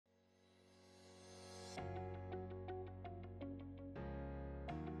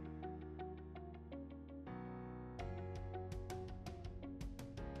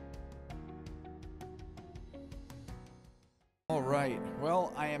All right.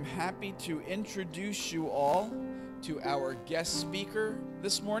 Well, I am happy to introduce you all to our guest speaker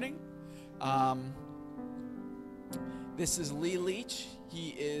this morning. This is Leach.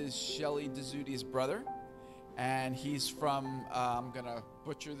 He is Shelley Dezuti's brother, and he's from, I'm going to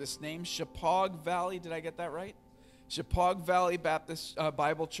butcher this name, Chippewa Valley. Did I get that right? Chippewa Valley Baptist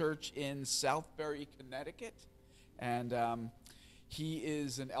Bible Church in Southbury, Connecticut. And he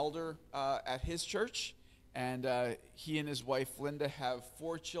is an elder at his church. And he and his wife, Linda, have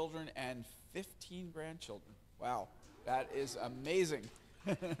 4 children and 15 grandchildren. Wow, that is amazing.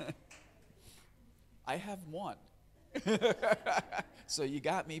 I have 1. So you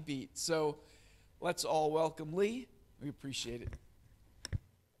got me beat. So let's all welcome Leigh. We appreciate it.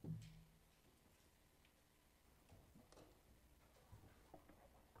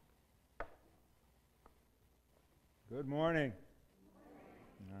 Good morning.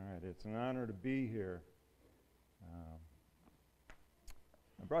 All right, it's an honor to be here.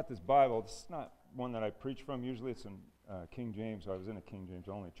 I brought this Bible. It's not one that I preach from. Usually it's in King James. I was in a King James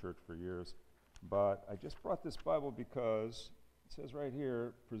only church for years. But I just brought this Bible because it says right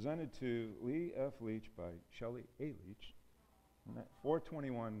here, presented to Leigh F. Leach by Shelley A. Leach,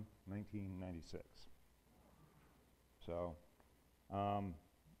 4/21/1996. So, I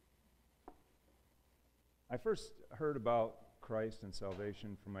first heard about Christ and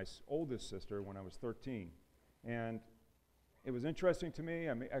salvation from my oldest sister when I was 13. And it was interesting to me.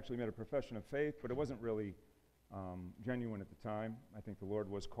 I actually made a profession of faith, but it wasn't really genuine at the time. I think the Lord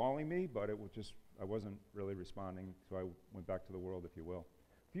was calling me, but it was just, I wasn't really responding, so I went back to the world, if you will.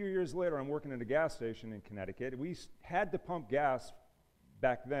 A few years later, I'm working at a gas station in Connecticut. We had to pump gas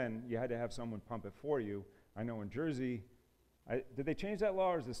back then. You had to have someone pump it for you. I know in Jersey, did they change that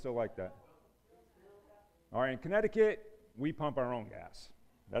law, or is it still like that? All right, in Connecticut, we pump our own gas.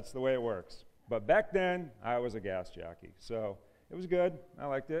 That's the way it works. But back then, I was a gas jockey. So it was good. I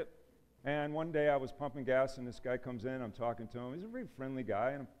liked it. And one day I was pumping gas, and this guy comes in. I'm talking to him. He's a very friendly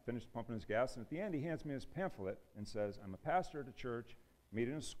guy, and I'm finished pumping his gas. And at the end, he hands me his pamphlet and says, I'm a pastor at a church, meet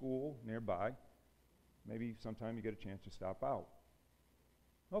in a school nearby. Maybe sometime you get a chance to stop out.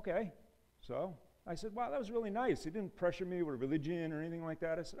 Okay. So I said, wow, that was really nice. He didn't pressure me with religion or anything like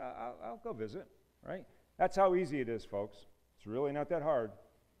that. I said, I'll go visit, right? That's how easy it is, folks. It's really not that hard.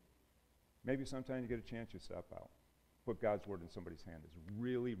 Maybe sometime you get a chance, you stop out. Put God's word in somebody's hand. It's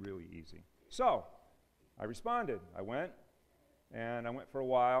really, really easy. So I responded. I went, and I went for a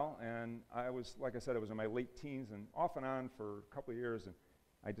while, and I was, like I said, I was in my late teens and off and on for a couple of years, and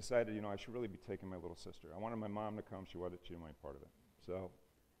I decided, I should really be taking my little sister. I wanted my mom to come. She wanted to be part of it.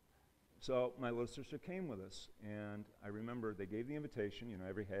 So my little sister came with us, and I remember they gave the invitation,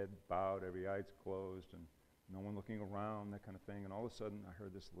 every head bowed, every eyes closed, and no one looking around, that kind of thing. And all of a sudden, I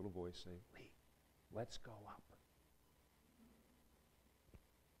heard this little voice say, Leigh, let's go up.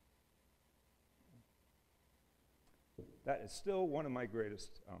 That is still one of my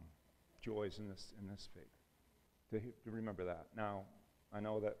greatest joys in this faith, to remember that. Now, I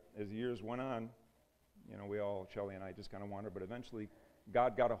know that as the years went on, we all, Shelley and I, just kind of wandered, but eventually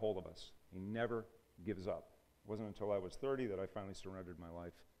God got a hold of us. He never gives up. It wasn't until I was 30 that I finally surrendered my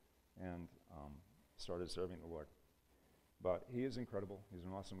life and started serving the Lord. But he is incredible. He's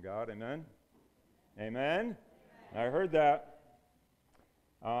an awesome God. Amen? Amen? I heard that.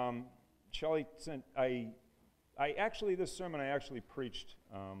 Shelley sent, this sermon I actually preached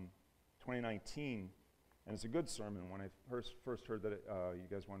 2019, and it's a good sermon. When I first heard that you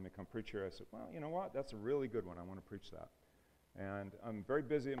guys wanted me to come preach here, I said, well, you know what? That's a really good one. I want to preach that. And I'm very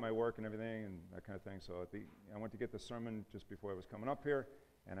busy at my work and everything and that kind of thing, so I went to get the sermon just before I was coming up here,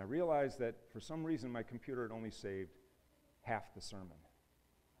 and I realized that for some reason my computer had only saved half the sermon.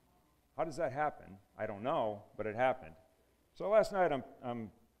 How does that happen? I don't know, but it happened. So last night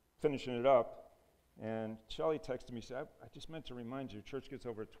I'm finishing it up, and Shelley texted me, said, I just meant to remind you, church gets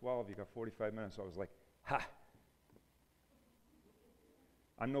over at 12, you got 45 minutes. So I was like, ha!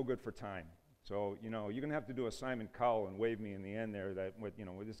 I'm no good for time. So, you're going to have to do a Simon Cowell and wave me in the end there that,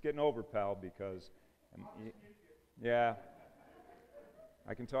 we're just getting over, pal, because, yeah,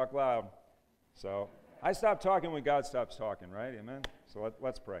 I can talk loud. So, I stop talking when God stops talking, right? Amen? So,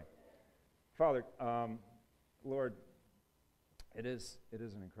 let's pray. Father, Lord, it is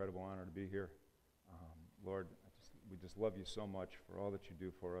an incredible honor to be here. Lord, we just love you so much for all that you do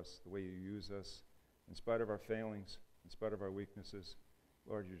for us, the way you use us, in spite of our failings, in spite of our weaknesses.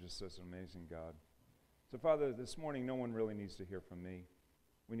 Lord, you're just such an amazing God. So, Father, this morning, no one really needs to hear from me.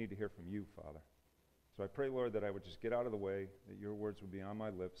 We need to hear from you, Father. So I pray, Lord, that I would just get out of the way, that your words would be on my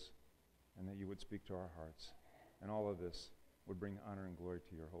lips, and that you would speak to our hearts. And all of this would bring honor and glory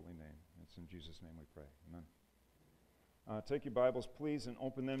to your holy name. It's in Jesus' name we pray. Amen. Take your Bibles, please, and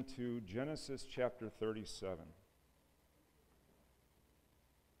open them to Genesis chapter 37.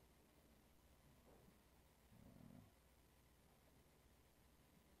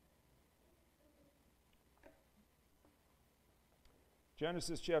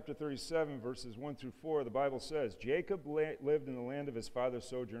 Genesis chapter 37, verses 1 through 4, the Bible says, Jacob lived in the land of his father's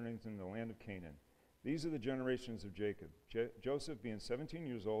sojournings in the land of Canaan. These are the generations of Jacob. Joseph, being 17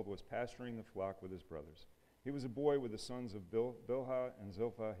 years old, was pasturing the flock with his brothers. He was a boy with the sons of Bilhah and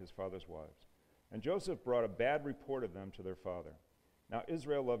Zilpah, his father's wives. And Joseph brought a bad report of them to their father. Now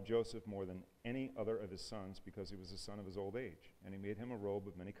Israel loved Joseph more than any other of his sons because he was the son of his old age, and he made him a robe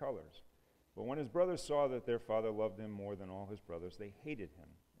of many colors. But when his brothers saw that their father loved him more than all his brothers, they hated him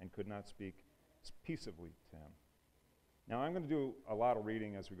and could not speak peaceably to him. Now I'm going to do a lot of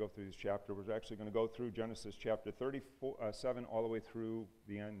reading as we go through this chapter. We're actually going to go through Genesis chapter 37 all the way through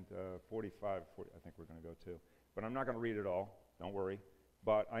the end, 45, 40, I think we're going to go to. But I'm not going to read it all, don't worry.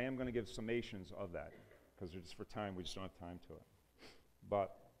 But I am going to give summations of that, because just for time, we just don't have time to it.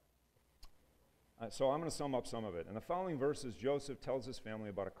 But, so I'm going to sum up some of it. In the following verses, Joseph tells his family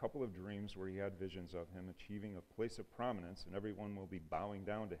about a couple of dreams where he had visions of him achieving a place of prominence, and everyone will be bowing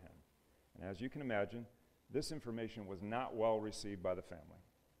down to him. And as you can imagine, this information was not well received by the family,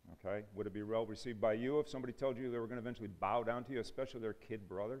 okay? Would it be well received by you if somebody told you they were going to eventually bow down to you, especially their kid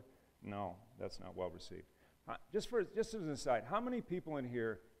brother? No, that's not well received. Just as an aside, how many people in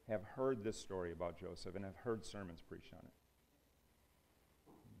here have heard this story about Joseph and have heard sermons preached on it?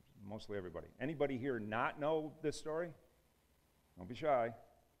 Mostly everybody. Anybody here not know this story? Don't be shy.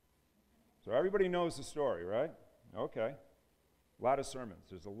 So everybody knows the story, right? Okay. A lot of sermons.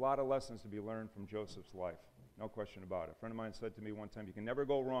 There's a lot of lessons to be learned from Joseph's life. No question about it. A friend of mine said to me one time, you can never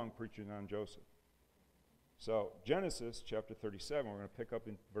go wrong preaching on Joseph. So Genesis chapter 37, we're going to pick up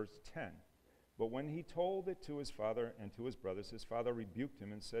in verse 10. But when he told it to his father and to his brothers, his father rebuked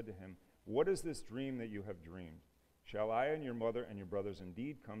him and said to him, what is this dream that you have dreamed? Shall I and your mother and your brothers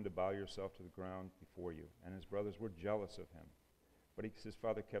indeed come to bow yourself to the ground before you? And his brothers were jealous of him. But his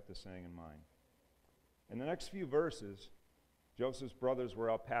father kept the saying in mind. In the next few verses, Joseph's brothers were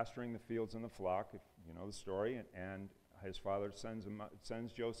out pasturing the fields and the flock, if you know the story, and his father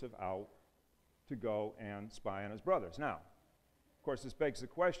sends Joseph out to go and spy on his brothers. Now, of course, this begs the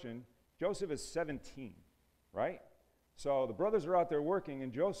question, Joseph is 17, right? So the brothers are out there working,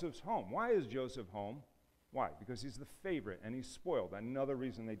 and Joseph's home. Why is Joseph home? Why? Because he's the favorite, and he's spoiled. Another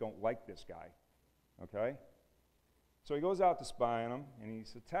reason they don't like this guy, okay? So he goes out to spy on him, and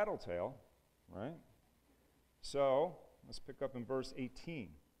he's a tattletale, right? So let's pick up in verse 18.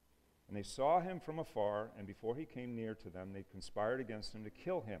 And they saw him from afar, and before he came near to them, they conspired against him to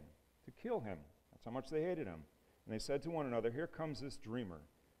kill him. To kill him. That's how much they hated him. And they said to one another, here comes this dreamer.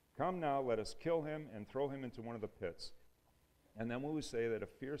 Come now, let us kill him and throw him into one of the pits. And then we will say that a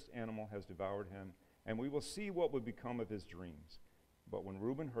fierce animal has devoured him, and we will see what would become of his dreams. But when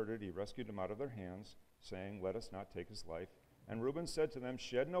Reuben heard it, he rescued him out of their hands, saying, let us not take his life. And Reuben said to them,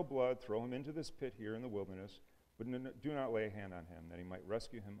 shed no blood, throw him into this pit here in the wilderness, but do not lay a hand on him, that he might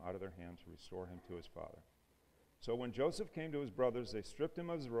rescue him out of their hands to restore him to his father. So when Joseph came to his brothers, they stripped him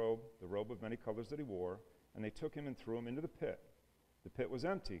of his robe, the robe of many colors that he wore, and they took him and threw him into the pit. The pit was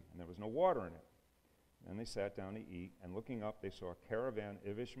empty, and there was no water in it. And they sat down to eat, and looking up, they saw a caravan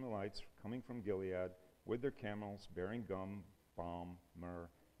of Ishmaelites coming from Gilead with their camels, bearing gum, balm, myrrh,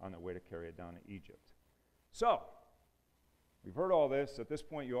 on their way to carry it down to Egypt. So, we've heard all this. At this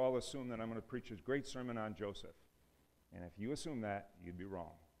point, you all assume that I'm going to preach a great sermon on Joseph. And if you assume that, you'd be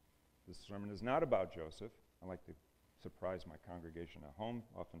wrong. This sermon is not about Joseph. I like to surprise my congregation at home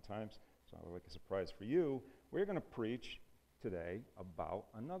oftentimes, so I would like a surprise for you. We're going to preach today about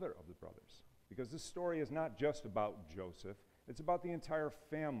another of the brothers. Because this story is not just about Joseph, it's about the entire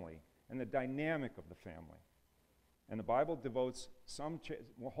family and the dynamic of the family. And the Bible devotes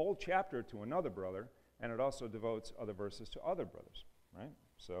a whole chapter to another brother, and it also devotes other verses to other brothers, right?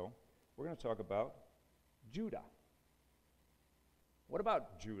 So we're going to talk about Judah. What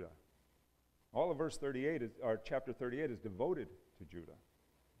about Judah? All of chapter 38 is devoted to Judah,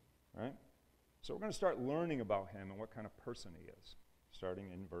 right? So we're going to start learning about him and what kind of person he is,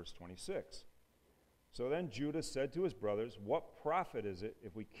 starting in verse 26. So then Judah said to his brothers, what profit is it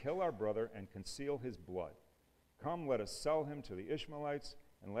if we kill our brother and conceal his blood? Come, let us sell him to the Ishmaelites,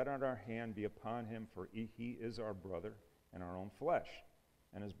 and let our hand be upon him, for he is our brother and our own flesh.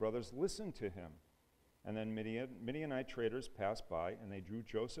 And his brothers listened to him. And then Midianite traders passed by, and they drew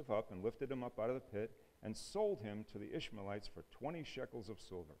Joseph up and lifted him up out of the pit and sold him to the Ishmaelites for 20 shekels of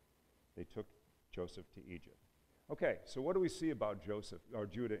silver. They took Joseph to Egypt. Okay, so what do we see about Joseph or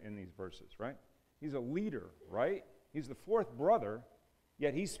Judah in these verses, right? He's a leader, right? He's the fourth brother,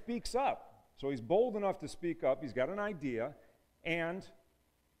 yet he speaks up. So he's bold enough to speak up. He's got an idea, and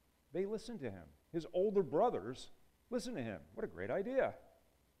they listen to him. His older brothers listen to him. What a great idea.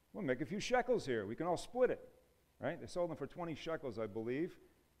 We'll make a few shekels here. We can all split it, right? They sold them for 20 shekels, I believe.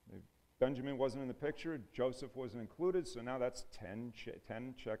 Benjamin wasn't in the picture. Joseph wasn't included, so now that's 10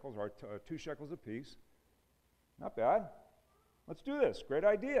 shekels, or 2 shekels apiece. Not bad. Let's do this. Great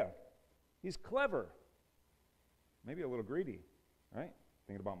idea. He's clever. Maybe a little greedy, right?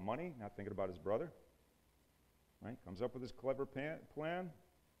 Thinking about money, not thinking about his brother. Right? Comes up with his clever plan.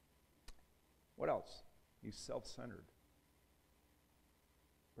 What else? He's self-centered.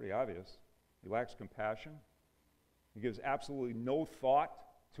 Pretty obvious. He lacks compassion. He gives absolutely no thought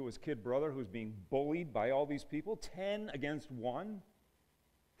to his kid brother who's being bullied by all these people. 10 against 1.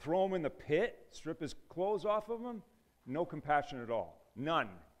 Throw him in the pit, strip his clothes off of him. No compassion at all. None.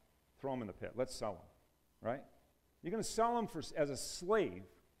 Throw him in the pit. Let's sell him. Right? You're going to sell him as a slave.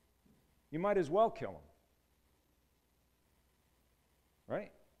 You might as well kill him.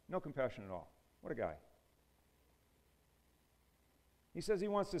 Right? No compassion at all. What a guy. He says he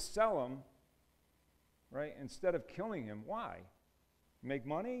wants to sell him, right, instead of killing him. Why? Make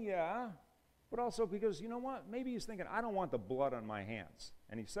money? Yeah. But also because, you know what? Maybe he's thinking, I don't want the blood on my hands.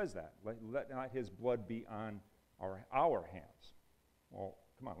 And he says that. Let not his blood be on our hands. Well,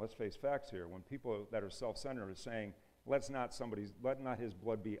 come on, let's face facts here. When people that are self-centered are saying, let not his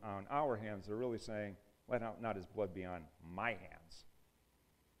blood be on our hands, they're really saying, let not his blood be on my hands.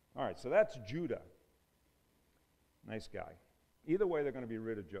 All right, so that's Judah. Nice guy. Either way, they're going to be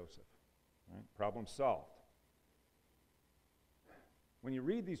rid of Joseph. Right? Problem solved. When you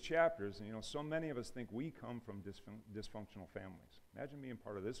read these chapters, and so many of us think we come from dysfunctional families. Imagine being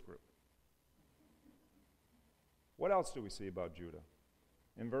part of this group. What else do we see about Judah?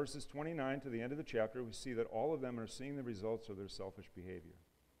 In verses 29 to the end of the chapter, we see that all of them are seeing the results of their selfish behavior.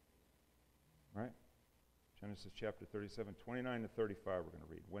 Right? Genesis chapter 37, 29 to 35 we're going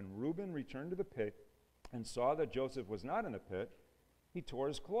to read. When Reuben returned to the pit and saw that Joseph was not in the pit, he tore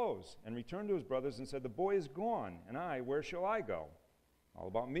his clothes and returned to his brothers and said, the boy is gone, and where shall I go? All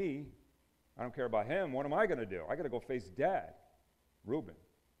about me. I don't care about him. What am I going to do? I got to go face Dad. Reuben.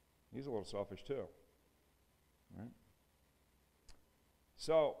 He's a little selfish too. Right?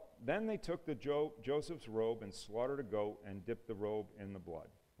 So then they took Joseph's robe and slaughtered a goat and dipped the robe in the blood.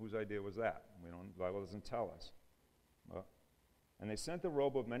 Whose idea was that? The Bible doesn't tell us. And they sent the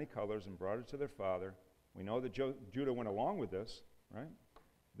robe of many colors and brought it to their father. We know that Judah went along with this, right?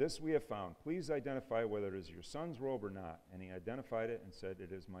 This we have found. Please identify whether it is your son's robe or not. And he identified it and said,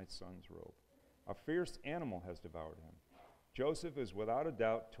 it is my son's robe. A fierce animal has devoured him. Joseph is without a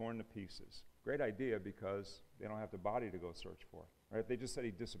doubt torn to pieces. Great idea because they don't have the body to go search for. Right? If they just said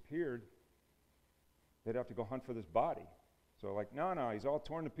he disappeared, they'd have to go hunt for this body. So no, he's all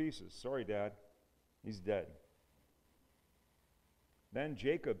torn to pieces. Sorry, Dad. He's dead. Then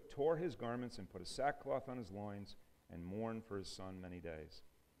Jacob tore his garments and put a sackcloth on his loins and mourned for his son many days.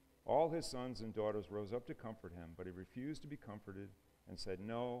 All his sons and daughters rose up to comfort him, but he refused to be comforted and said,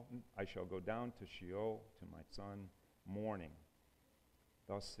 no, I shall go down to Sheol to my son, mourning.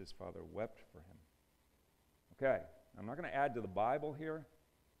 Thus his father wept for him. Okay, I'm not going to add to the Bible here,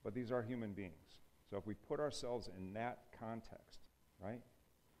 but these are human beings. So if we put ourselves in that context, right?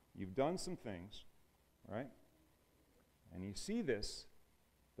 You've done some things, right? And you see this,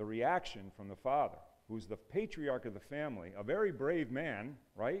 the reaction from the father, who's the patriarch of the family, a very brave man,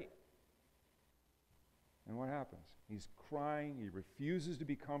 right? And what happens? He's crying. He refuses to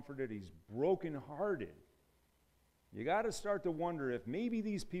be comforted. He's brokenhearted. You got to start to wonder if maybe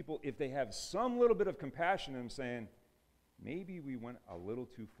these people, if they have some little bit of compassion in them, saying, maybe we went a little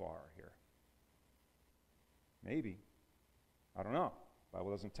too far here. Maybe. I don't know. The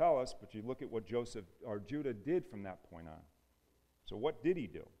Bible doesn't tell us, but you look at what Judah did from that point on. So what did he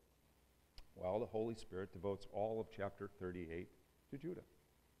do? Well, the Holy Spirit devotes all of chapter 38 to Judah.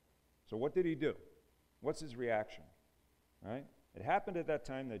 So what did he do? What's his reaction? Right? It happened at that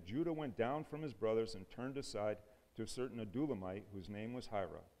time that Judah went down from his brothers and turned aside to a certain Adulamite whose name was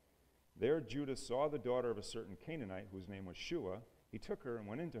Hira. There Judah saw the daughter of a certain Canaanite whose name was Shua. He took her and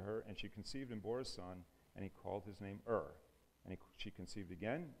went into her, and she conceived and bore a son, and he called his name And she conceived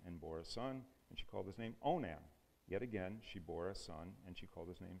again and bore a son, and she called his name Onan. Yet again she bore a son, and she called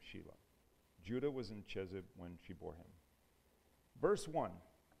his name Shelah. Judah was in Chezib when she bore him. Verse 1,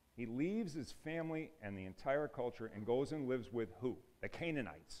 he leaves his family and the entire culture and goes and lives with who? The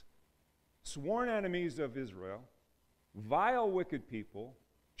Canaanites. Sworn enemies of Israel, vile, wicked people,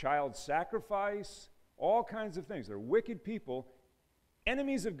 child sacrifice, all kinds of things. They're wicked people,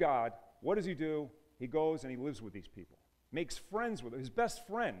 enemies of God. What does he do? he goes and he lives with these people, makes friends with them. His best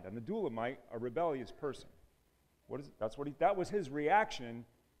friend, and the Dulamite, a rebellious person. That was his reaction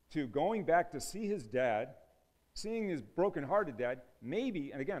to going back to see his dad, seeing his broken-hearted dad.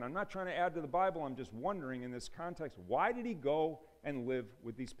 Maybe, and again, I'm not trying to add to the Bible, I'm just wondering in this context, why did he go and live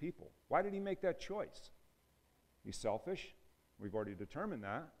with these people? Why did he make that choice? He's selfish. We've already determined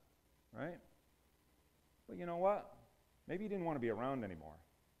that, right? But you know what? Maybe he didn't want to be around anymore.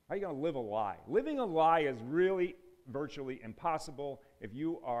 How are you going to live a lie? Living a lie is really virtually impossible if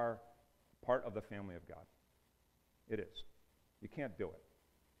you are part of the family of God. It is. You can't do it.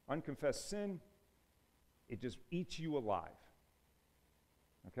 Unconfessed sin, it just eats you alive.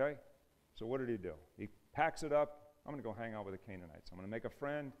 Okay? So what did he do? He packs it up. I'm going to go hang out with the Canaanites. I'm going to make a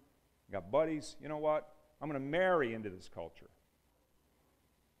friend. I got buddies. You know what? I'm going to marry into this culture.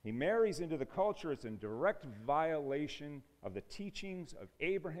 He marries into the culture. It's in direct violation of the teachings of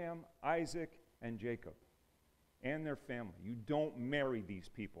Abraham, Isaac, and Jacob and their family. You don't marry these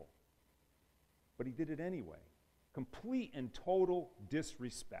people. But he did it anyway. Complete and total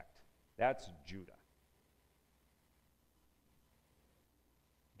disrespect. That's Judah.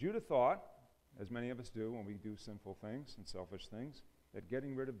 Judah thought, as many of us do when we do sinful things and selfish things, that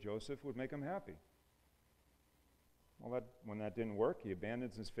getting rid of Joseph would make him happy. Well, when that didn't work, he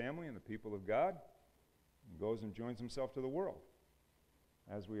abandons his family and the people of God and goes and joins himself to the world.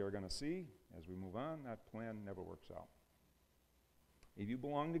 As we are going to see, as we move on, that plan never works out. If you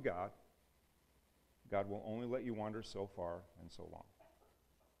belong to God, God will only let you wander so far and so long.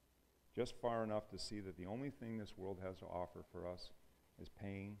 Just far enough to see that the only thing this world has to offer for us is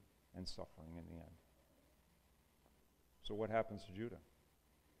pain and suffering in the end. So what happens to Judah?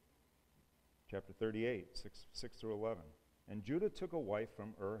 Chapter 38, 6 through 11. And Judah took a wife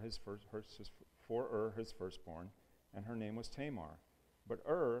from his firstborn, and her name was Tamar. But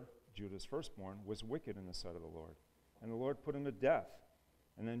Judah's firstborn, was wicked in the sight of the Lord, and the Lord put him to death.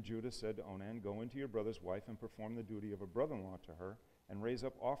 And then Judah said to Onan, "Go into your brother's wife and perform the duty of a brother-in-law to her, and raise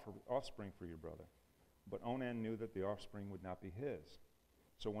up offspring for your brother." But Onan knew that the offspring would not be his.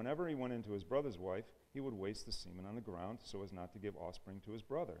 So whenever he went into his brother's wife, he would waste the semen on the ground so as not to give offspring to his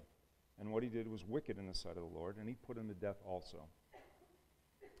brother. And what he did was wicked in the sight of the Lord, and he put him to death also.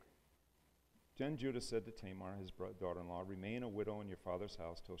 Then Judah said to Tamar, his daughter-in-law, "Remain a widow in your father's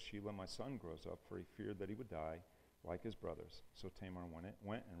house till Shelah my son grows up, for he feared that he would die like his brothers." So Tamar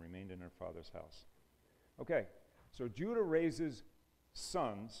went and remained in her father's house. Okay, so Judah raises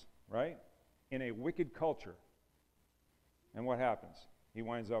sons, right, in a wicked culture. And what happens? He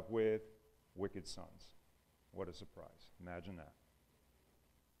winds up with wicked sons. What a surprise. Imagine that.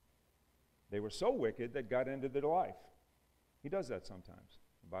 They were so wicked that God ended their life. He does that sometimes.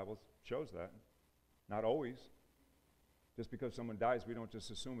 The Bible shows that. Not always. Just because someone dies, we don't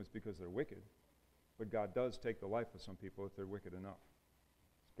just assume it's because they're wicked. But God does take the life of some people if they're wicked enough.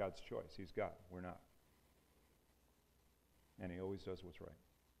 It's God's choice. He's God. We're not. And he always does what's right.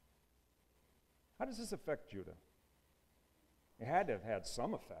 How does this affect Judah? It had to have had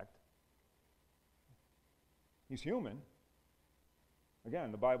some effect. He's human.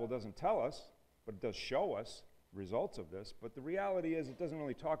 Again, the Bible doesn't tell us, but it does show us results of this. But the reality is it doesn't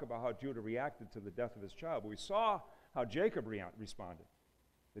really talk about how Judah reacted to the death of his child. But we saw how Jacob responded.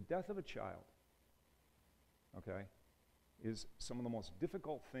 The death of a child, okay, is some of the most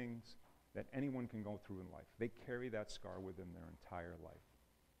difficult things that anyone can go through in life. They carry that scar with them their entire life.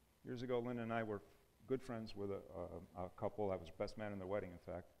 Years ago, Linda and I were good friends with a couple. I was best man in their wedding, in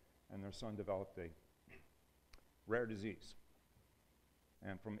fact, and their son developed a rare disease.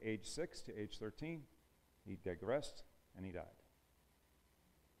 And from age 6 to age 13, he digressed and he died.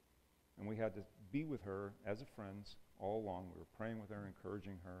 And we had to be with her as a friends all along. We were praying with her,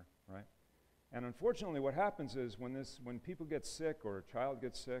 encouraging her, right? And unfortunately, what happens is when people get sick or a child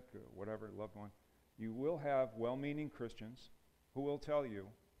gets sick or whatever, a loved one, you will have well-meaning Christians who will tell you,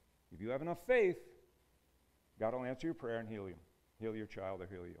 if you have enough faith, God will answer your prayer and heal you. Heal your child or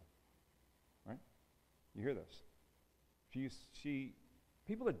heal you. Right? You hear this.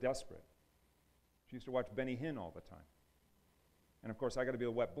 People are desperate. She used to watch Benny Hinn all the time. And of course, I got to be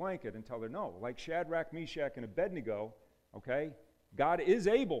a wet blanket and tell her, no, like Shadrach, Meshach, and Abednego, okay, God is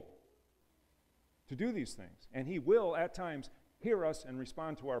able to do these things. And he will, at times, hear us and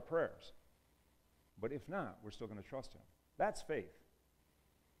respond to our prayers. But if not, we're still going to trust him. That's faith.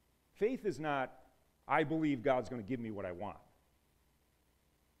 Faith is not, I believe God's going to give me what I want.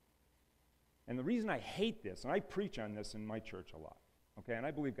 And the reason I hate this, and I preach on this in my church a lot, okay, and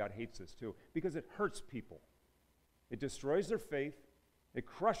I believe God hates this too, because it hurts people. It destroys their faith. It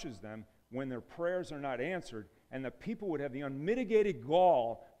crushes them when their prayers are not answered, and the people would have the unmitigated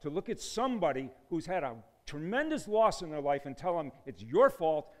gall to look at somebody who's had a tremendous loss in their life and tell them it's your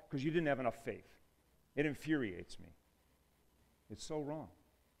fault because you didn't have enough faith. It infuriates me. It's so wrong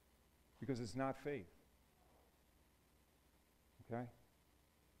because it's not faith. Okay?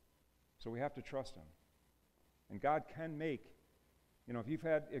 So we have to trust him. And God can make, if you've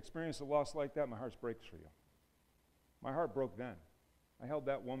experienced a loss like that, my heart breaks for you. My heart broke then. I held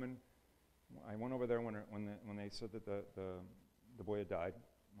that woman. I went over there when they said that the boy had died.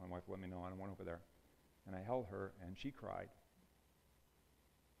 My wife let me know, and I went over there. And I held her, and she cried.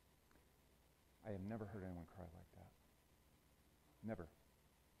 I have never heard anyone cry like that. Never.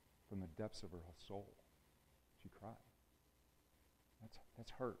 From the depths of her soul, she cried.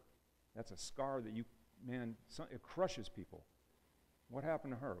 That's hurt. That's a scar that it crushes people. What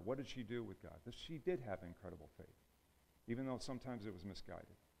happened to her? What did she do with God? She did have incredible faith, even though sometimes it was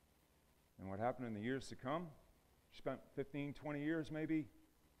misguided. And what happened in the years to come, she spent 15, 20 years maybe,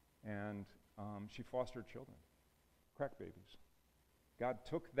 and she fostered children, crack babies. God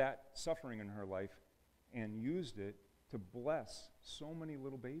took that suffering in her life and used it to bless so many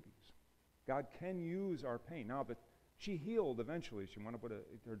little babies. God can use our pain. Now, but she healed eventually. She wanted to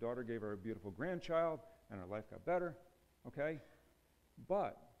her daughter gave her a beautiful grandchild, and her life got better, okay?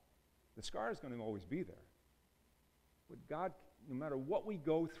 But the scar is going to always be there. But God, no matter what we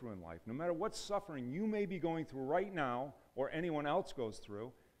go through in life, no matter what suffering you may be going through right now or anyone else goes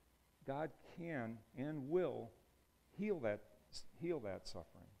through, God can and will heal that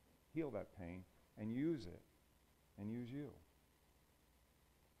suffering, heal that pain, and use it, and use you.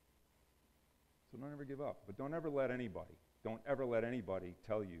 So don't ever give up. But don't ever let anybody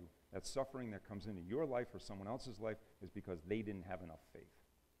tell you that suffering that comes into your life or someone else's life is because they didn't have enough faith.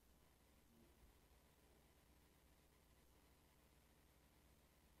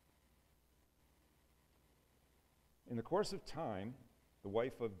 In the course of time, the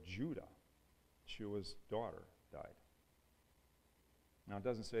wife of Judah, Shua's daughter, died. Now, it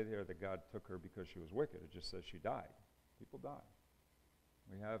doesn't say there that God took her because she was wicked. It just says she died. People die.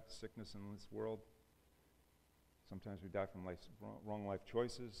 We have sickness in this world. Sometimes we die from wrong life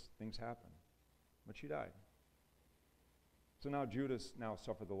choices. Things happen. But she died. So now Judas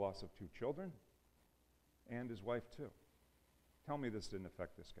suffered the loss of 2 children and his wife too. Tell me this didn't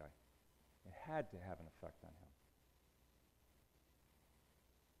affect this guy. It had to have an effect on him.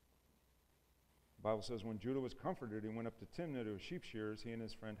 The Bible says when Judah was comforted, he went up to Timnah to his sheep shearers, he and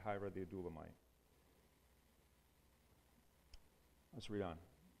his friend Hira the Adullamite. Let's read on.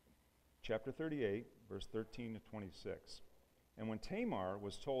 Chapter 38, verse 13 to 26. And when Tamar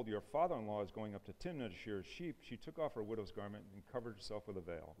was told, your father-in-law is going up to Timnah to shear his sheep, she took off her widow's garment and covered herself with a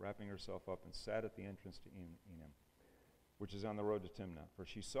veil, wrapping herself up, and sat at the entrance to Enim, which is on the road to Timnah. For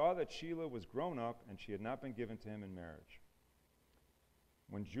she saw that Shelah was grown up, and she had not been given to him in marriage.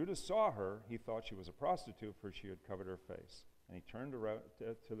 When Judah saw her, he thought she was a prostitute, for she had covered her face. And he turned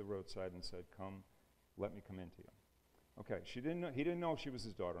to the roadside and said, come, let me come in to you. Okay, he didn't know she was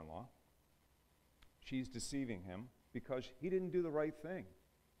his daughter-in-law. She's deceiving him because he didn't do the right thing.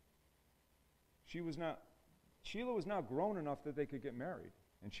 Sheila was not grown enough that they could get married.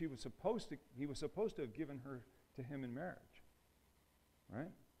 And he was supposed to have given her to him in marriage.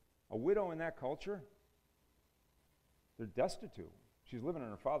 Right? A widow in that culture, they're destitute. She's living in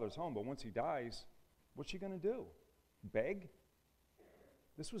her father's home, but once he dies, what's she going to do? Beg?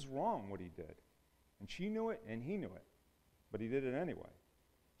 This was wrong what he did. And she knew it, and he knew it. But he did it anyway.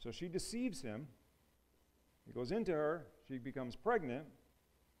 So she deceives him. He goes into her. She becomes pregnant.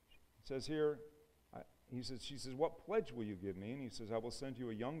 It says here, she says, what pledge will you give me? And he says, I will send you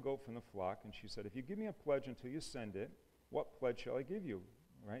a young goat from the flock. And she said, if you give me a pledge until you send it, what pledge shall I give you?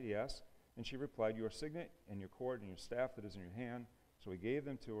 Right, he asked. And she replied, your signet and your cord and your staff that is in your hand. So he gave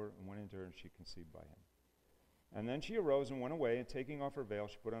them to her and went into her, and she conceived by him. And then she arose and went away, and taking off her veil,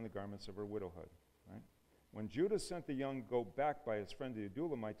 she put on the garments of her widowhood. Right? When Judah sent the young goat back by his friend the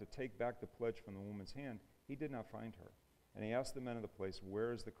Adullamite to take back the pledge from the woman's hand, he did not find her. And he asked the men of the place,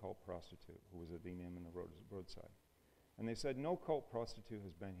 where is the cult prostitute who was at Enim in the roadside? And they said, no cult prostitute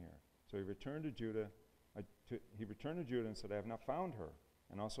has been here. So he returned to Judah. And said, I have not found her.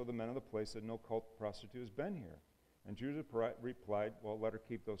 And also the men of the place said, no cult prostitute has been here. And Judah replied, well, let her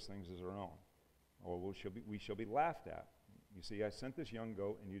keep those things as her own, or we shall be laughed at. You see, I sent this young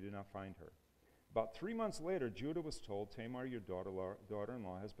goat, and you did not find her. About 3 months later, Judah was told, Tamar, your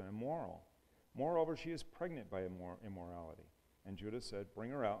daughter-in-law, has been immoral. Moreover, she is pregnant by immorality. And Judah said, bring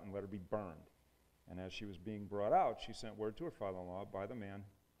her out and let her be burned. And as she was being brought out, she sent word to her father-in-law, by the man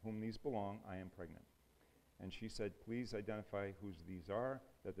whom these belong, I am pregnant. And she said, please identify whose these are,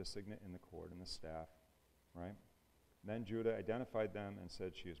 that the signet and the cord and the staff right? Then Judah identified them and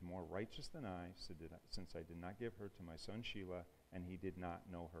said, she is more righteous than I, since I did not give her to my son Shelah, and he did not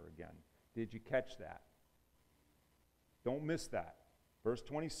know her again. Did you catch that? Don't miss that. Verse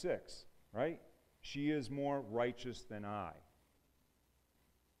 26, right? She is more righteous than I.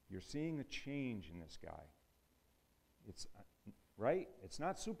 You're seeing a change in this guy. It's right? It's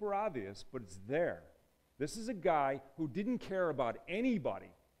not super obvious, but it's there. This is a guy who didn't care about anybody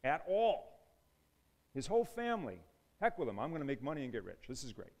at all. His whole family, heck with him, I'm going to make money and get rich. This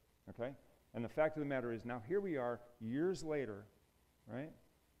is great, okay? And the fact of the matter is, now here we are, years later, right?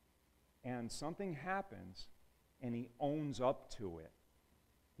 And something happens, and he owns up to it.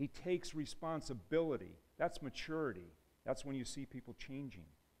 He takes responsibility. That's maturity. That's when you see people changing.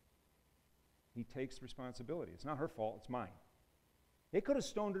 He takes responsibility. It's not her fault, it's mine. They could have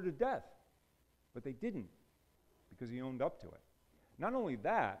stoned her to death, but they didn't, because he owned up to it. Not only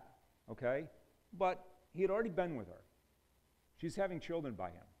that, okay, but he had already been with her. She's having children by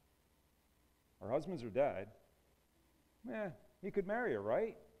him. Her husbands are dead. He could marry her,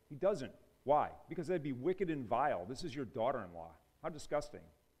 right? He doesn't. Why? Because that'd be wicked and vile. This is your daughter-in-law. How disgusting.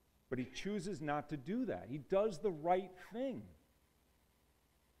 But he chooses not to do that. He does the right thing.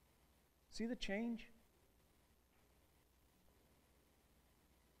 See the change?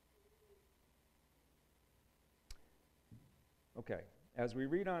 Okay, as we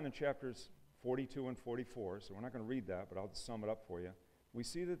read on in chapters 42 and 44, so we're not going to read that, but I'll just sum it up for you. We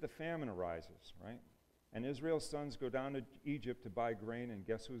see that the famine arises, right? And Israel's sons go down to Egypt to buy grain, and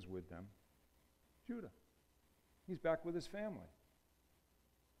guess who's with them? Judah. He's back with his family.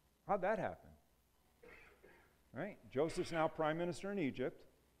 How'd that happen? Right? Joseph's now prime minister in Egypt.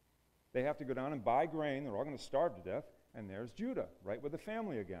 They have to go down and buy grain. They're all going to starve to death. And there's Judah, right with the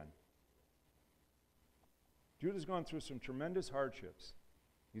family again. Judah's gone through some tremendous hardships.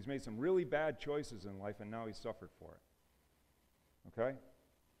 He's made some really bad choices in life, and now he's suffered for it. Okay?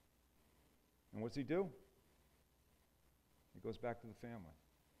 And what's he do? He goes back to the family.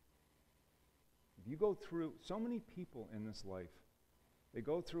 If you go through, so many people in this life, they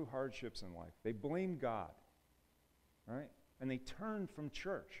go through hardships in life. They blame God, right? And they turn from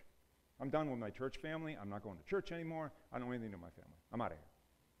church. I'm done with my church family. I'm not going to church anymore. I don't want anything to do with my family. I'm out of here.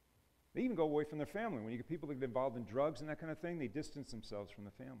 They even go away from their family. When you get people that get involved in drugs and that kind of thing, they distance themselves from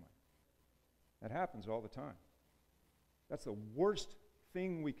the family. That happens all the time. That's the worst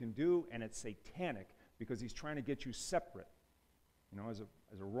thing we can do, and it's satanic because he's trying to get you separate. You know, as a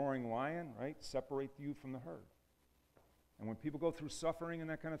roaring lion, right? Separate you from the herd. And when people go through suffering and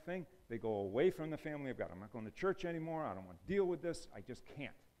that kind of thing, they go away from the family of God. I'm not going to church anymore. I don't want to deal with this. I just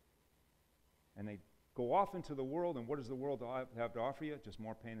can't. And they go off into the world, and what does the world have to offer you? Just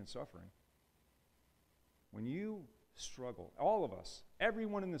more pain and suffering. When you struggle, all of us,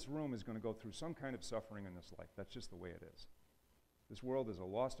 everyone in this room is going to go through some kind of suffering in this life. That's just the way it is. This world is a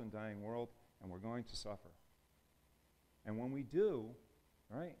lost and dying world, and we're going to suffer. And when we do,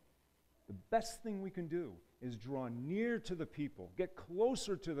 right, the best thing we can do is draw near to the people, get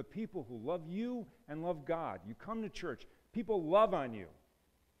closer to the people who love you and love God. You come to church, people love on you.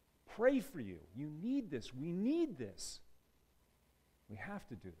 Pray for you. You need this. We need this. We have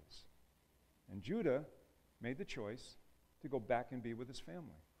to do this. And Judah made the choice to go back and be with his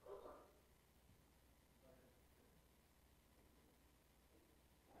family.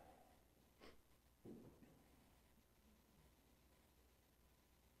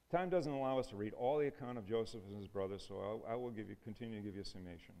 Time doesn't allow us to read all the account of Joseph and his brothers, so I will continue to give you a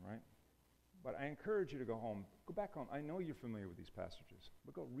summation, right? But I encourage you to go home. Go back home. I know you're familiar with these passages,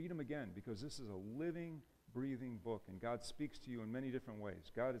 but go read them again, because this is a living, breathing book, and God speaks to you in many different ways.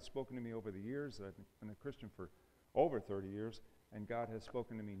 God has spoken to me over the years. I've been a Christian for over 30 years, and God has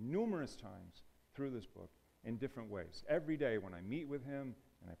spoken to me numerous times through this book in different ways. Every day when I meet with him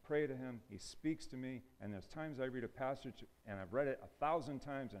and I pray to him, he speaks to me, and there's times I read a passage, and I've read it 1,000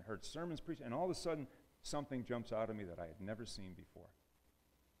 times and heard sermons preached, and all of a sudden something jumps out of me that I had never seen before.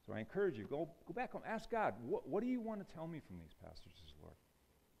 So I encourage you, go back home, ask God, what do you want to tell me from these passages,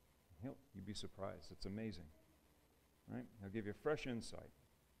 Lord? You'd be surprised. It's amazing. Right? He'll give you fresh insight.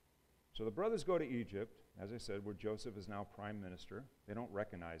 So the brothers go to Egypt, as I said, where Joseph is now prime minister. They don't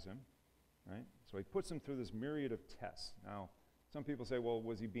recognize him. Right? So he puts them through this myriad of tests. Now, some people say, well,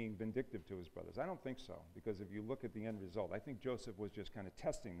 was he being vindictive to his brothers? I don't think so, because if you look at the end result, I think Joseph was just kind of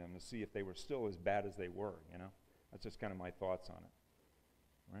testing them to see if they were still as bad as they were, you know? That's just kind of my thoughts on it.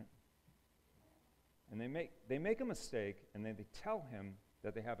 Right? And they make a mistake, and then they tell him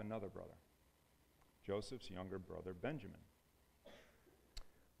that they have another brother, Joseph's younger brother, Benjamin.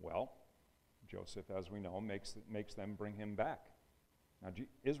 Well, Joseph, as we know, makes them bring him back. Now,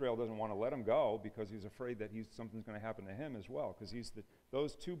 Israel doesn't want to let him go because he's afraid that something's going to happen to him as well, because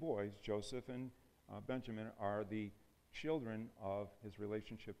those two boys, Joseph and Benjamin, are the children of his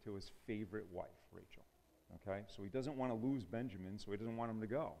relationship to his favorite wife, Rachel. Okay? So he doesn't want to lose Benjamin, so he doesn't want him to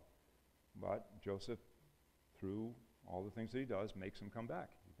go. But Joseph, through all the things that he does, makes him come back.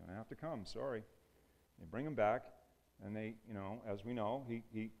 You're going to have to come, sorry. They bring him back, and they, as we know,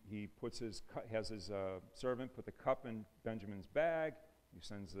 he has his servant put the cup in Benjamin's bag. He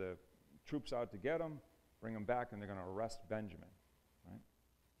sends the troops out to get him, bring him back, and they're going to arrest Benjamin. Right?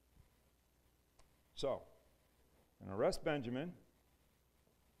 So, and arrest Benjamin,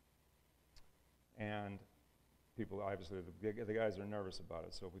 and people, obviously, the guys are nervous about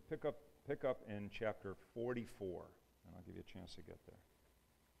it. So if we pick up in chapter 44, and I'll give you a chance to get there.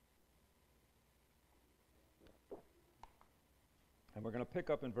 And we're going to pick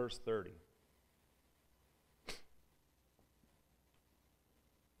up in verse 30.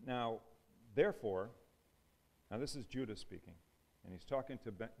 Now, therefore, now this is Judah speaking, and he's talking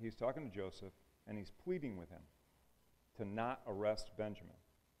to Joseph, and he's pleading with him to not arrest Benjamin.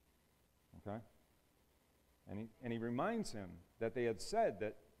 Okay? And he reminds him that they had said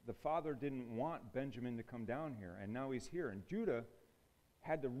that the father didn't want Benjamin to come down here, and now he's here. And Judah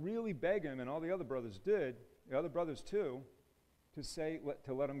had to really beg him, and all the other brothers did, the other brothers too,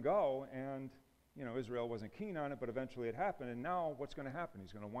 to let him go. And Israel wasn't keen on it, but eventually it happened. And now what's going to happen?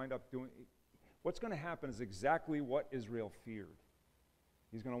 He's going to wind up what's going to happen is exactly what Israel feared.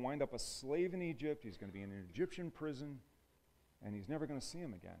 He's going to wind up a slave in Egypt. He's going to be in an Egyptian prison, and he's never going to see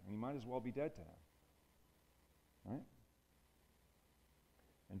him again. And he might as well be dead to him. Right?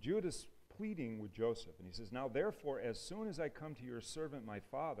 And Judah's pleading with Joseph, and he says, "Now therefore, as soon as I come to your servant my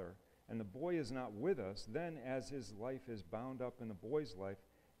father, and the boy is not with us, then as his life is bound up in the boy's life,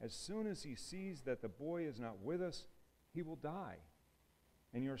 as soon as he sees that the boy is not with us, he will die.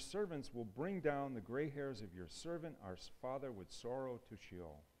 And your servants will bring down the gray hairs of your servant, our father, with sorrow to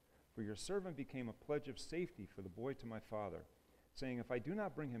Sheol. For your servant became a pledge of safety for the boy to my father, saying, if I do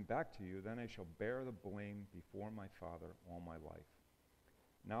not bring him back to you, then I shall bear the blame before my father all my life.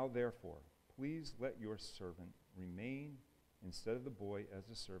 Now therefore, please let your servant remain instead of the boy as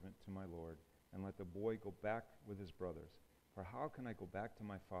a servant to my Lord, and let the boy go back with his brothers. For how can I go back to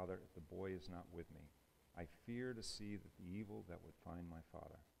my father if the boy is not with me? I fear to see that the evil that would find my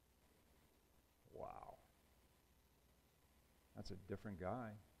father." Wow. That's a different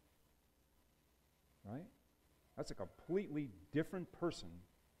guy. Right? That's a completely different person,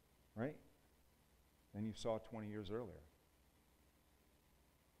 right, than you saw 20 years earlier.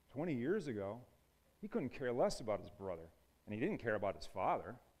 20 years ago, he couldn't care less about his brother, and he didn't care about his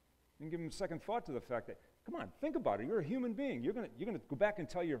father. He didn't give him a second thought to the fact that, come on, think about it. You're a human being. You're gonna go back and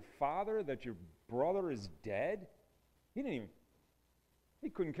tell your father that your brother is dead? He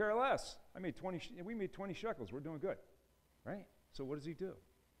couldn't care less. We made 20 shekels. We're doing good, right? So what does he do?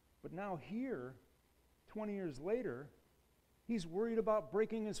 But now here, 20 years later, he's worried about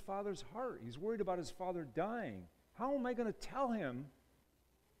breaking his father's heart. He's worried about his father dying. How am I going to tell him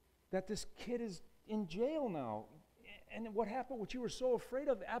that this kid is in jail now? And what happened, what you were so afraid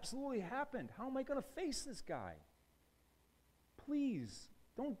of, absolutely happened. How am I going to face this guy? Please,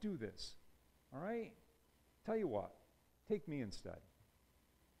 don't do this, all right? Tell you what, take me instead.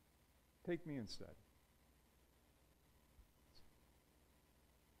 Take me instead.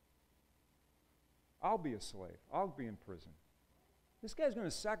 I'll be a slave. I'll be in prison. This guy's going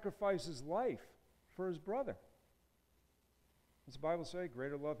to sacrifice his life for his brother. Does the Bible say,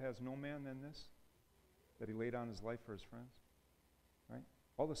 greater love has no man than this, that he laid down his life for his friends? Right?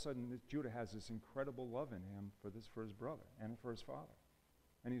 All of a sudden, Judah has this incredible love in him for his brother and for his father.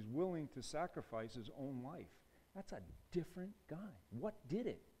 And he's willing to sacrifice his own life. That's a different guy. What did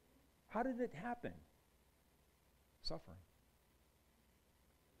it? How did it happen? Suffering.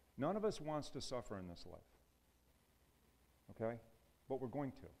 None of us wants to suffer in this life. Okay? But we're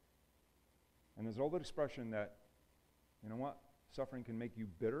going to. And there's an old expression that, you know what? Suffering can make you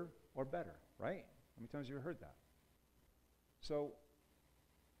bitter or better, right? How many times have you heard that? So,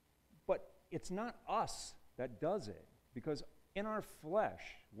 but it's not us that does it, because in our flesh,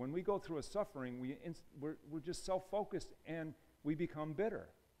 when we go through a suffering, we're just self-focused and we become bitter.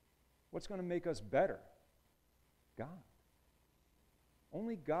 What's going to make us better? God.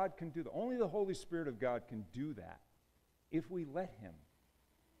 Only God can do that. Only the Holy Spirit of God can do that if we let him,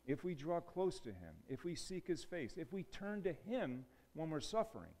 if we draw close to him, if we seek his face, if we turn to him when we're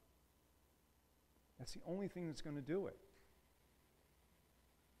suffering. That's the only thing that's going to do it.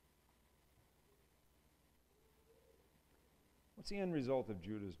 What's the end result of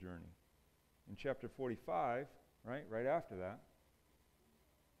Judah's journey? In chapter 45, right after that,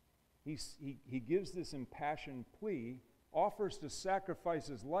 he gives this impassioned plea, offers to sacrifice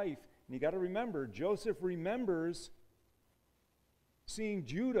his life. And you got to remember, Joseph remembers seeing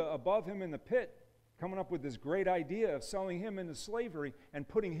Judah above him in the pit, coming up with this great idea of selling him into slavery and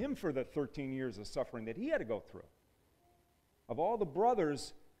putting him for the 13 years of suffering that he had to go through. Of all the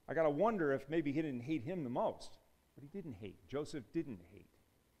brothers, I got to wonder if maybe he didn't hate him the most. But he didn't hate. Joseph didn't hate.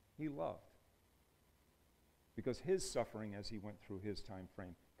 He loved. Because his suffering as he went through his time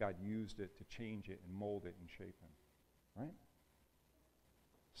frame, God used it to change it and mold it and shape him. Right?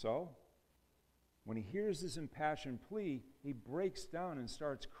 So, when he hears this impassioned plea, he breaks down and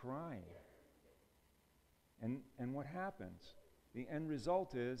starts crying. And what happens? The end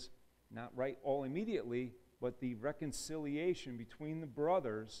result is, not right all immediately, but the reconciliation between the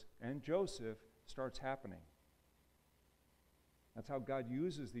brothers and Joseph starts happening. That's how God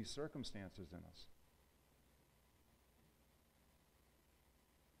uses these circumstances in us.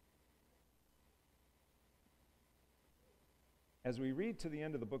 As we read to the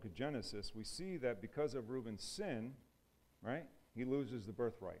end of the book of Genesis, we see that because of Reuben's sin, right, he loses the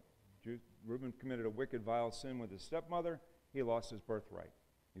birthright. Reuben committed a wicked, vile sin with his stepmother. He lost his birthright.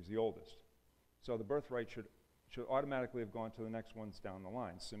 He's the oldest. So the birthright should automatically have gone to the next ones down the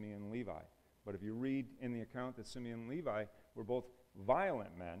line, Simeon and Levi. But if you read in the account that Simeon and Levi were both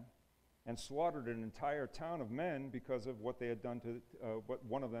violent men and slaughtered an entire town of men because of what they had done to, what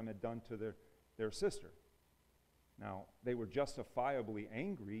one of them had done to their sister. Now, they were justifiably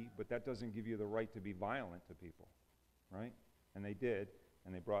angry, but that doesn't give you the right to be violent to people, right? And they did,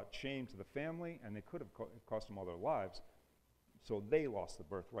 and they brought shame to the family, and they could have cost them all their lives, so they lost the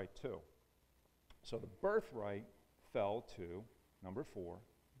birthright too. So the birthright fell to, number 4,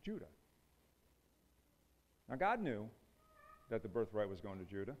 Judah. Now, God knew that the birthright was going to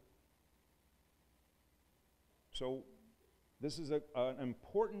Judah. So this is an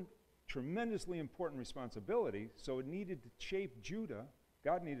important, tremendously important responsibility, so it needed to shape Judah.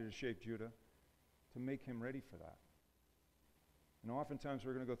 God needed to shape Judah to make him ready for that. And oftentimes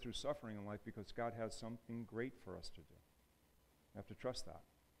we're going to go through suffering in life because God has something great for us to do. We have to trust that.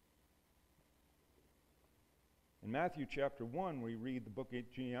 In Matthew chapter 1, we read the book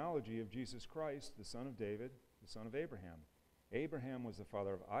genealogy of Jesus Christ, the son of David, the son of Abraham. Abraham was the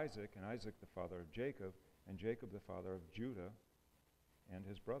father of Isaac, and Isaac the father of Jacob, and Jacob the father of Judah and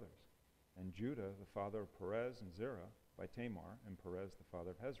his brothers. And Judah the father of Perez and Zerah by Tamar, and Perez the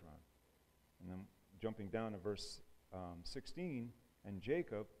father of Hezron. And then jumping down to verse 16, and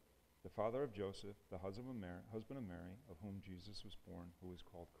Jacob the father of Joseph, the husband of Mary, of whom Jesus was born, who is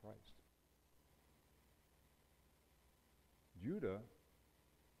called Christ. Judah,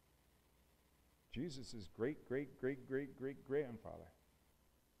 Jesus' great-great-great-great-great-grandfather,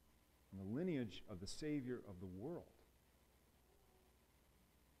 in the lineage of the Savior of the world.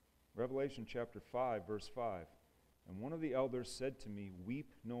 Revelation chapter 5, verse 5, and one of the elders said to me,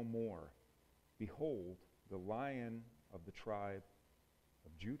 "Weep no more. Behold, the Lion of the tribe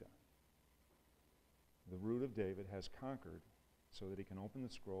of Judah, the root of David, has conquered so that he can open the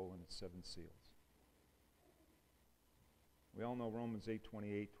scroll and its 7 seals." We all know Romans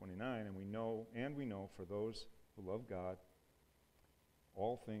 8:28, 29, and we know for those who love God,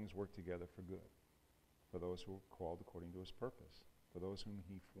 all things work together for good, for those who are called according to his purpose. For those whom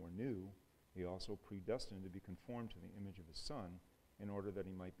he foreknew, he also predestined to be conformed to the image of his Son, in order that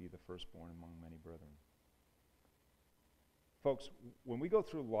he might be the firstborn among many brethren. Folks, when we go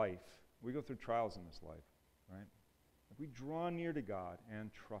through life, we go through trials in this life, right? If we draw near to God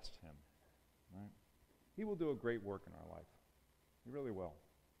and trust him, right, he will do a great work in our life. He really will.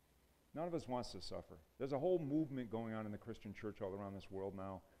 None of us wants to suffer. There's a whole movement going on in the Christian church all around this world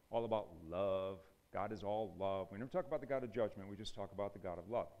now, all about love. God is all love. We never talk about the God of judgment. We just talk about the God of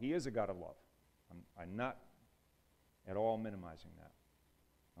love. He is a God of love. I'm not at all minimizing that,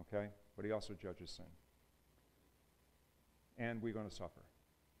 okay? But he also judges sin. And we're going to suffer.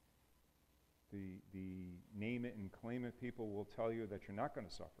 The name it and claim it people will tell you that you're not going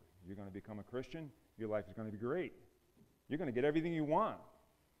to suffer. You're going to become a Christian. Your life is going to be great. You're going to get everything you want.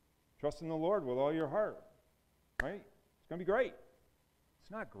 Trust in the Lord with all your heart, right? It's going to be great.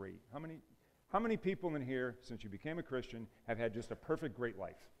 It's not great. How many people in here, since you became a Christian, have had just a perfect, great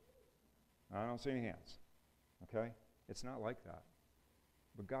life? I don't see any hands, okay? It's not like that.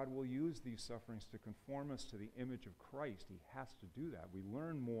 But God will use these sufferings to conform us to the image of Christ. He has to do that. We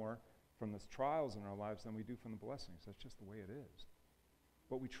learn more from the trials in our lives than we do from the blessings. That's just the way it is.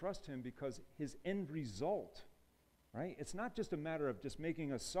 But we trust him because his end result, right? It's not just a matter of just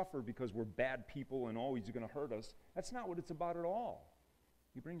making us suffer because we're bad people and always going to hurt us. That's not what it's about at all.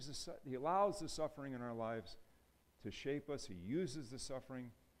 He allows the suffering in our lives to shape us. He uses the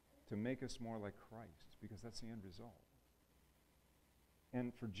suffering to make us more like Christ, because that's the end result.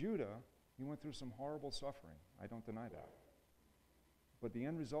 And for Judah, he went through some horrible suffering. I don't deny that. But the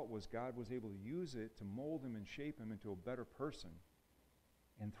end result was God was able to use it to mold him and shape him into a better person.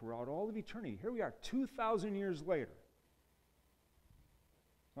 And throughout all of eternity, here we are 2,000 years later.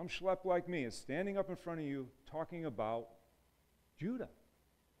 Some schlep like me is standing up in front of you talking about Judah,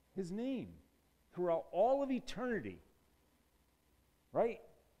 his name, throughout all of eternity, right,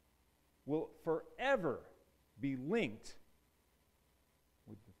 will forever be linked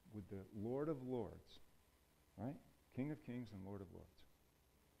with the Lord of Lords, right? King of Kings and Lord of Lords,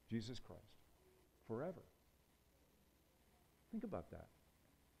 Jesus Christ, forever. Think about that.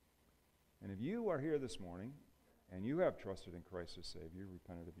 And if you are here this morning and you have trusted in Christ as Savior,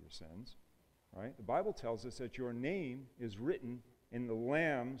 repented of your sins, right? The Bible tells us that your name is written in the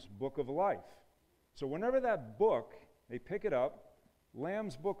Lamb's book of life. So whenever that book, they pick it up,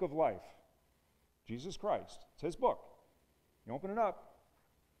 Lamb's book of life, Jesus Christ, it's his book. You open it up,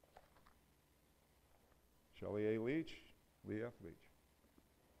 Shelley A. Leach, Leigh F. Leach.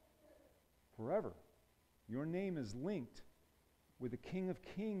 Forever, your name is linked with the King of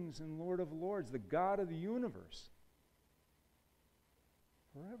Kings and Lord of Lords, the God of the universe.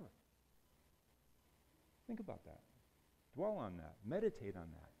 Forever. Think about that. Dwell on that. Meditate on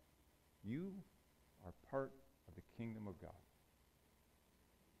that. You are part of the kingdom of God.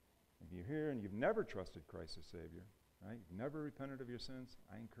 If you're here and you've never trusted Christ as Savior, right? You've never repented of your sins,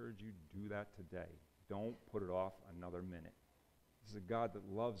 I encourage you to do that today. Don't put it off another minute. This is a God that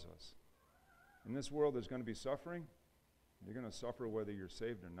loves us. In this world, there's going to be suffering. You're going to suffer whether you're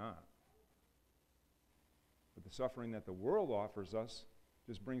saved or not. But the suffering that the world offers us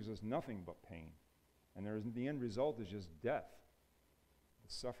just brings us nothing but pain. And the end result is just death.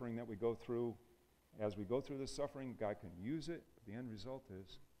 The suffering that we go through, as we go through this suffering, God can use it. But the end result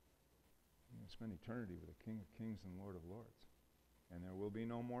is you're going to spend eternity with the King of Kings and Lord of Lords. And there will be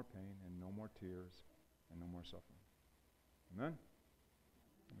no more pain and no more tears and no more suffering. Amen?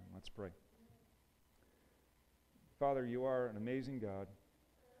 Amen. Let's pray. Father, you are an amazing God.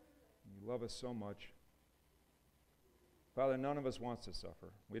 You love us so much. Father, none of us wants to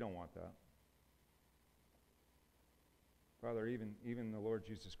suffer. We don't want that. Father, even the Lord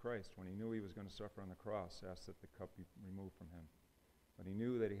Jesus Christ, when he knew he was going to suffer on the cross, asked that the cup be removed from him. But he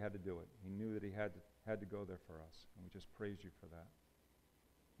knew that he had to do it. He knew that he had to go there for us. And we just praise you for that.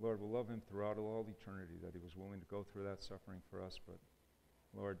 Lord, we'll love him throughout all eternity, that he was willing to go through that suffering for us. But,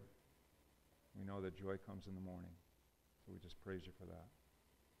 Lord, we know that joy comes in the morning. So we just praise you for that.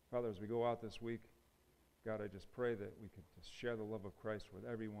 Father, as we go out this week, God, I just pray that we could just share the love of Christ with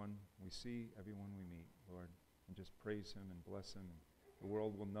everyone we see, everyone we meet, Lord, and just praise him and bless him. And the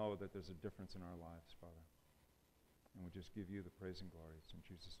world will know that there's a difference in our lives, Father. And we just give you the praise and glory. It's in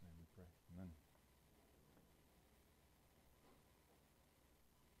Jesus' name we pray. Amen.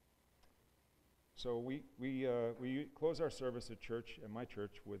 So we close our service at my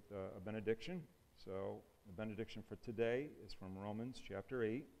church with a benediction. So the benediction for today is from Romans chapter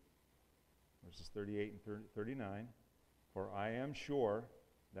 8, verses 38 and 39. For I am sure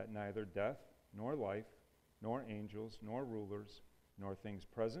that neither death, nor life, nor angels, nor rulers, nor things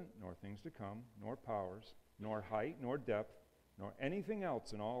present, nor things to come, nor powers, nor height, nor depth, nor anything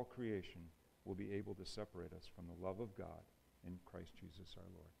else in all creation will be able to separate us from the love of God in Christ Jesus our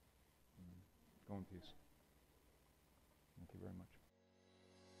Lord. Amen. Go in peace. Thank you very much.